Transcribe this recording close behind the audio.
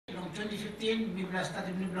2015, we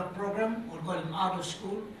started a program we're calling Out of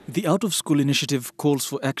School. The Out of School initiative calls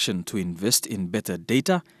for action to invest in better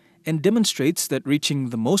data and demonstrates that reaching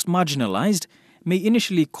the most marginalized may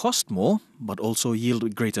initially cost more but also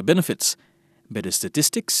yield greater benefits. Better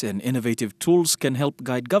statistics and innovative tools can help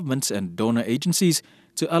guide governments and donor agencies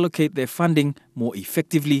to allocate their funding more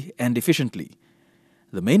effectively and efficiently.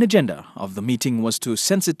 The main agenda of the meeting was to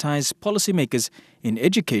sensitize policymakers in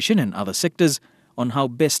education and other sectors on how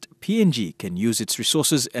best PNG can use its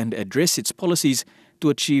resources and address its policies to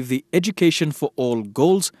achieve the Education for All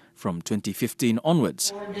goals from 2015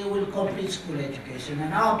 onwards. They will complete school education,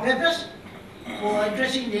 and our purpose for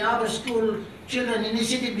addressing the out-of-school children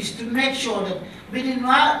initiative is to make sure that between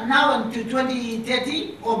now and to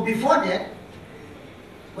 2030 or before that,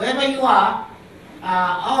 wherever you are,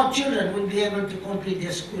 our children will be able to complete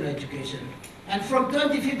their school education. And from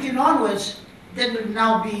 2015 onwards, that will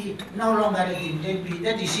now be no longer a thing.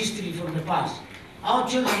 That is history from the past. Our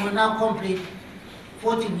children will now complete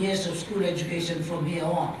 14 years of school education from here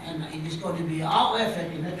on, and it is going to be our effort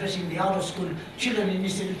in addressing the out-of-school children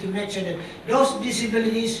initiative to make sure that those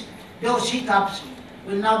disabilities, those hiccups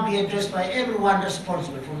will now be addressed by everyone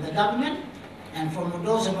responsible, from the government and from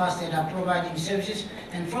those of us that are providing services,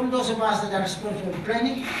 and from those of us that are responsible for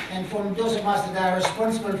planning, and from those of us that are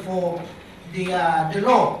responsible for the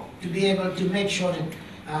law, to be able to make sure that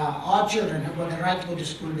our children have got the right to go to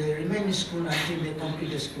school, they remain in school until they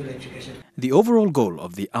complete their school education. The overall goal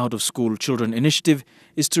of the Out of School Children Initiative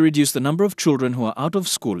is to reduce the number of children who are out of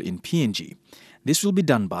school in PNG. This will be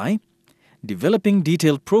done by developing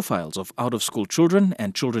detailed profiles of out-of-school children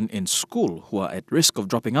and children in school who are at risk of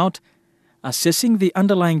dropping out, assessing the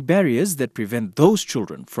underlying barriers that prevent those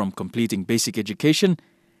children from completing basic education,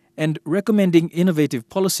 and recommending innovative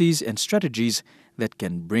policies and strategies that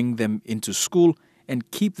can bring them into school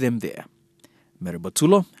and keep them there.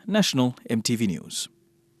 Meribatulo, National EMTV News.